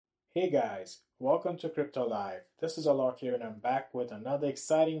Hey guys, welcome to Crypto Live. This is Alok here and I'm back with another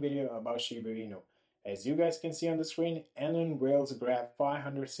exciting video about Shiba Inu. As you guys can see on the screen, Ellen Wales grabbed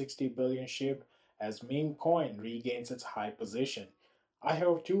 560 billion SHIB as meme coin regains its high position. I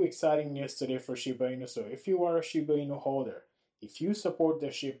have two exciting news today for Shiba Inu, so if you are a Shiba Inu holder, if you support the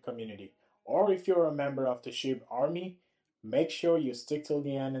SHIB community, or if you're a member of the SHIB army, make sure you stick till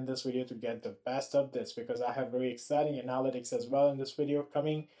the end in this video to get the best updates because I have very exciting analytics as well in this video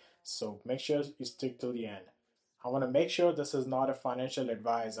coming, so make sure you stick till the end. I want to make sure this is not a financial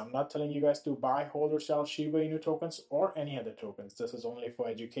advice. I'm not telling you guys to buy, hold, or sell Shiba Inu tokens or any other tokens. This is only for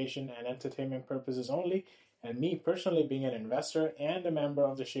education and entertainment purposes only. And me personally, being an investor and a member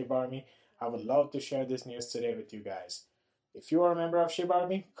of the SHIB army, I would love to share this news today with you guys. If you are a member of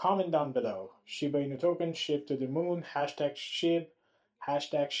shibarmy, comment down below. Shiba Inu token, SHIB to the moon, hashtag SHIB,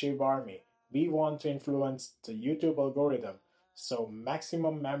 hashtag shibarmy. We want to influence the YouTube algorithm, so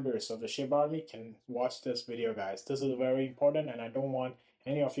maximum members of the SHIB army can watch this video, guys. This is very important and I don't want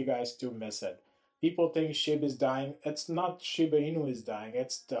any of you guys to miss it. People think SHIB is dying. It's not Shiba Inu is dying.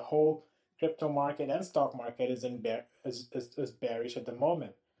 It's the whole crypto market and stock market is bearish at the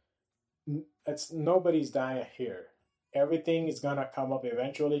moment. It's nobody's dying here. Everything is gonna come up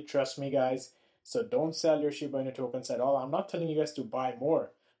eventually, trust me guys. So don't sell your Shiba Inu tokens at all. I'm not telling you guys to buy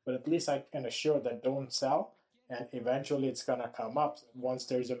more, but at least I can assure that don't sell, and eventually it's gonna come up once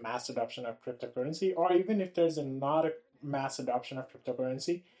there's a mass adoption of cryptocurrency, or even if there's not a mass adoption of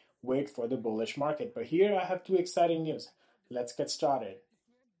cryptocurrency, wait for the bullish market. But here I have two exciting news. Let's get started.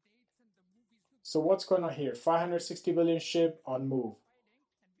 So what's going on here? 560 billion SHIB on move.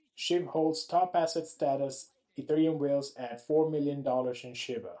 SHIB holds top asset status. Ethereum whales at $4 million in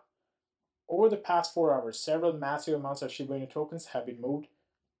Shiba. Over the past 4 hours, several massive amounts of Shiba Inu tokens have been moved.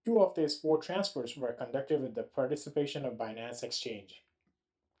 Two of these four transfers were conducted with the participation of Binance Exchange.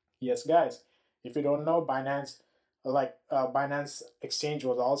 Yes, guys, if you don't know, Binance Exchange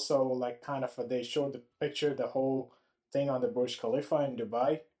was also they showed the picture, the whole thing on the Burj Khalifa in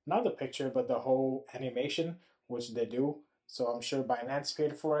Dubai. Not the picture, but the whole animation, which they do. So I'm sure Binance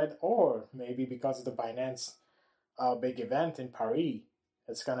paid for it, or maybe because of the Binance big event in Paris,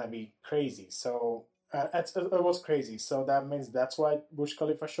 it's gonna be crazy. So it was crazy. So that means that's why Burj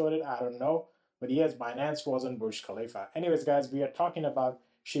Khalifa showed it. I don't know, but yes, Binance wasn't Burj Khalifa. Anyways, guys, we are talking about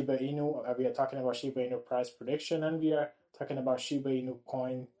Shiba Inu. We are talking about Shiba Inu price prediction, and we are talking about Shiba Inu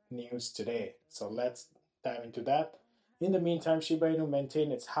coin news today. So let's dive into that. In the meantime, Shiba Inu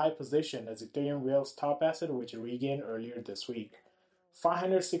maintained its high position as Ethereum whale's top asset, which it regained earlier this week.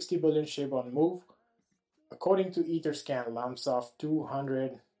 560 billion SHIB on move. According to Etherscan, lumps of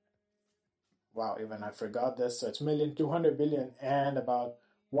 200, wow, even I forgot this, so it's 200 billion and about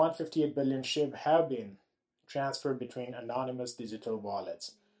 158 billion SHIB have been transferred between anonymous digital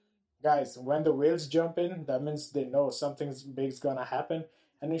wallets. Guys, when the whales jump in, that means they know something's big's gonna happen.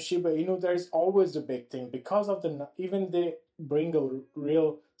 And in Shiba Inu, there's always the big thing because of even they bring a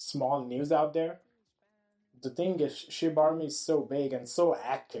real small news out there. The thing is, shibarmy is so big and so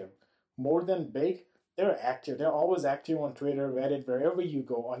active, more than big. They're active. They're always active on Twitter, Reddit, wherever you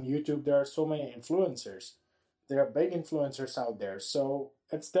go. On YouTube, there are so many influencers. There are big influencers out there. So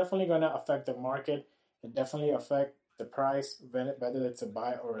it's definitely going to affect the market. It definitely affect the price, whether it's a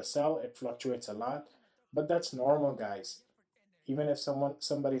buy or a sell. It fluctuates a lot. But that's normal, guys. Even if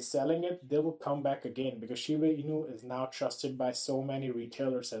somebody's selling it, they will come back again because Shiba Inu is now trusted by so many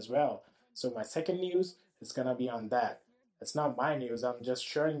retailers as well. So my second news is going to be on that. It's not my news. I'm just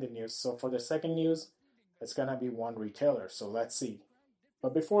sharing the news. So for the second news, it's gonna be one retailer, so let's see.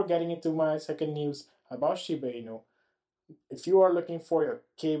 But before getting into my second news about Shiba Inu, if you are looking for your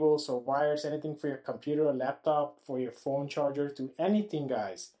cables or wires, anything for your computer or laptop, for your phone charger, to anything,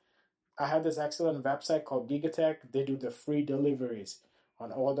 guys, I have this excellent website called Gigatech. They do the free deliveries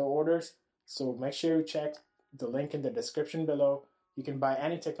on all the orders, so make sure you check the link in the description below. You can buy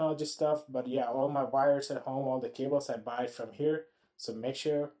any technology stuff, but yeah, all my wires at home, all the cables, I buy it from here. So make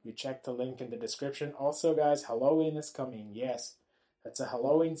sure you check the link in the description. Also, guys, Halloween is coming. Yes, it's a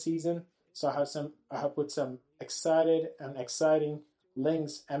Halloween season. So I have put some exciting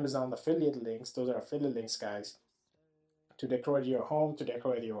links, Amazon affiliate links. Those are affiliate links, guys, to decorate your home, to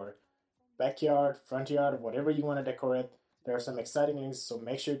decorate your backyard, front yard, whatever you want to decorate. There are some exciting links, so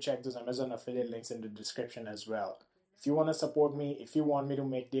make sure you check those Amazon affiliate links in the description as well. If you want to support me, if you want me to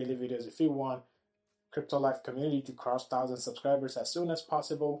make daily videos, if you want Crypto Life community to cross 1,000 subscribers as soon as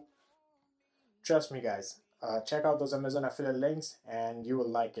possible, trust me, guys. Check out those Amazon affiliate links and you will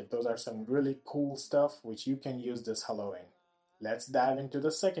like it. Those are some really cool stuff which you can use this Halloween. Let's dive into the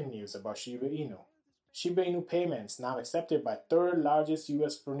second news about Shiba Inu. Shiba Inu payments now accepted by third largest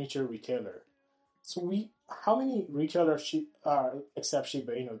US furniture retailer. So how many retailers accept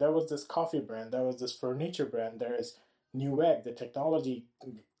Shiba Inu? There was this coffee brand, there was this furniture brand, there is Newegg, the technology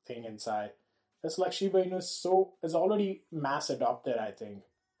thing inside. It's like Shiba Inu is already mass adopted. I think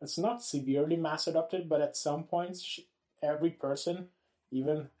it's not severely mass adopted, but at some points, every person,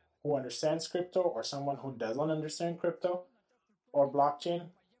 even who understands crypto or someone who doesn't understand crypto or blockchain,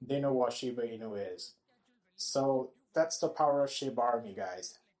 they know what Shiba Inu is. So that's the power of shibarmy,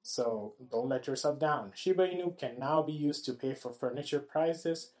 guys. So don't let yourself down. Shiba Inu can now be used to pay for furniture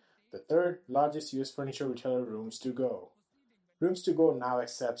prices. The third largest US furniture retailer, Rooms to Go. Rooms to Go now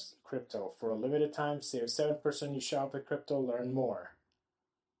accepts crypto. For a limited time, save 7%. You shop with crypto, learn more.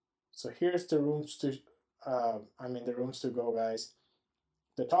 So here's the the Rooms to Go, guys.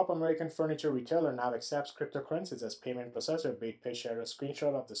 The top American furniture retailer now accepts cryptocurrencies as payment processor. BaitPay shared a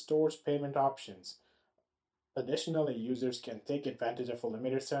screenshot of the store's payment options. Additionally, users can take advantage of a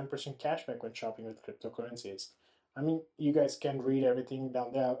limited 7% cashback when shopping with cryptocurrencies. I mean, you guys can read everything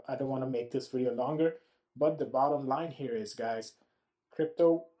down there. I don't want to make this video longer, but the bottom line here is, guys,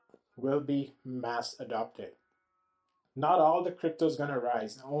 crypto will be mass adopted. Not all the crypto is going to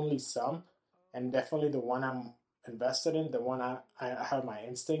rise, only some, and definitely the one I'm invested in, the one I have my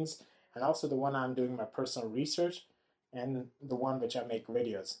instincts, and also the one I'm doing my personal research, and the one which I make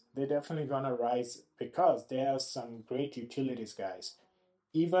videos. They're definitely going to rise because they have some great utilities, guys.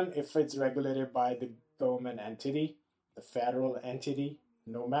 Even if it's regulated by the government entity, the federal entity,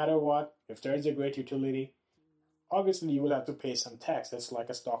 no matter what, if there's a great utility, obviously you will have to pay some tax. It's like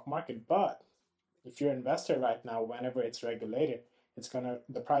a stock market, but if you're an investor right now, whenever it's regulated,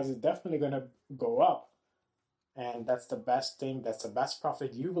 the price is definitely gonna go up, and that's the best thing. That's the best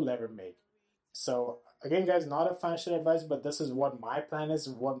profit you will ever make. So again, guys, not a financial advice, but this is what my plan is.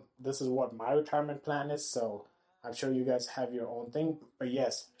 This is what my retirement plan is. So I'm sure you guys have your own thing, but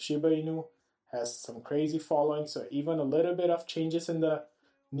yes, Shiba Inu has some crazy following. So even a little bit of changes in the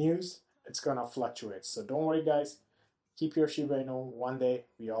news, it's gonna fluctuate. So don't worry, guys. Keep your Shiba Inu. One day,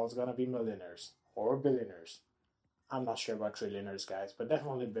 we all gonna be millionaires or billionaires. I'm not sure about trillionaires, guys, but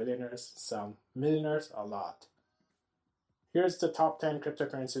definitely billionaires, some millionaires, a lot. Here's the top 10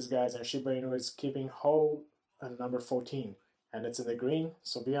 cryptocurrencies, guys, and Shiba Inu is keeping whole at number 14, and it's in the green,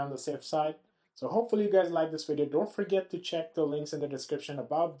 so be on the safe side. So hopefully you guys like this video. Don't forget to check the links in the description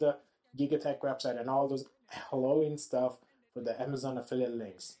about the Gigatech website and all those Halloween stuff for the Amazon affiliate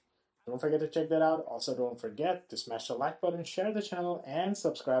links. Don't forget to check that out. Also, don't forget to smash the like button, share the channel, and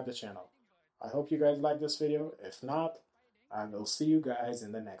subscribe the channel. I hope you guys like this video. If not, I will see you guys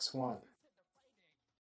in the next one.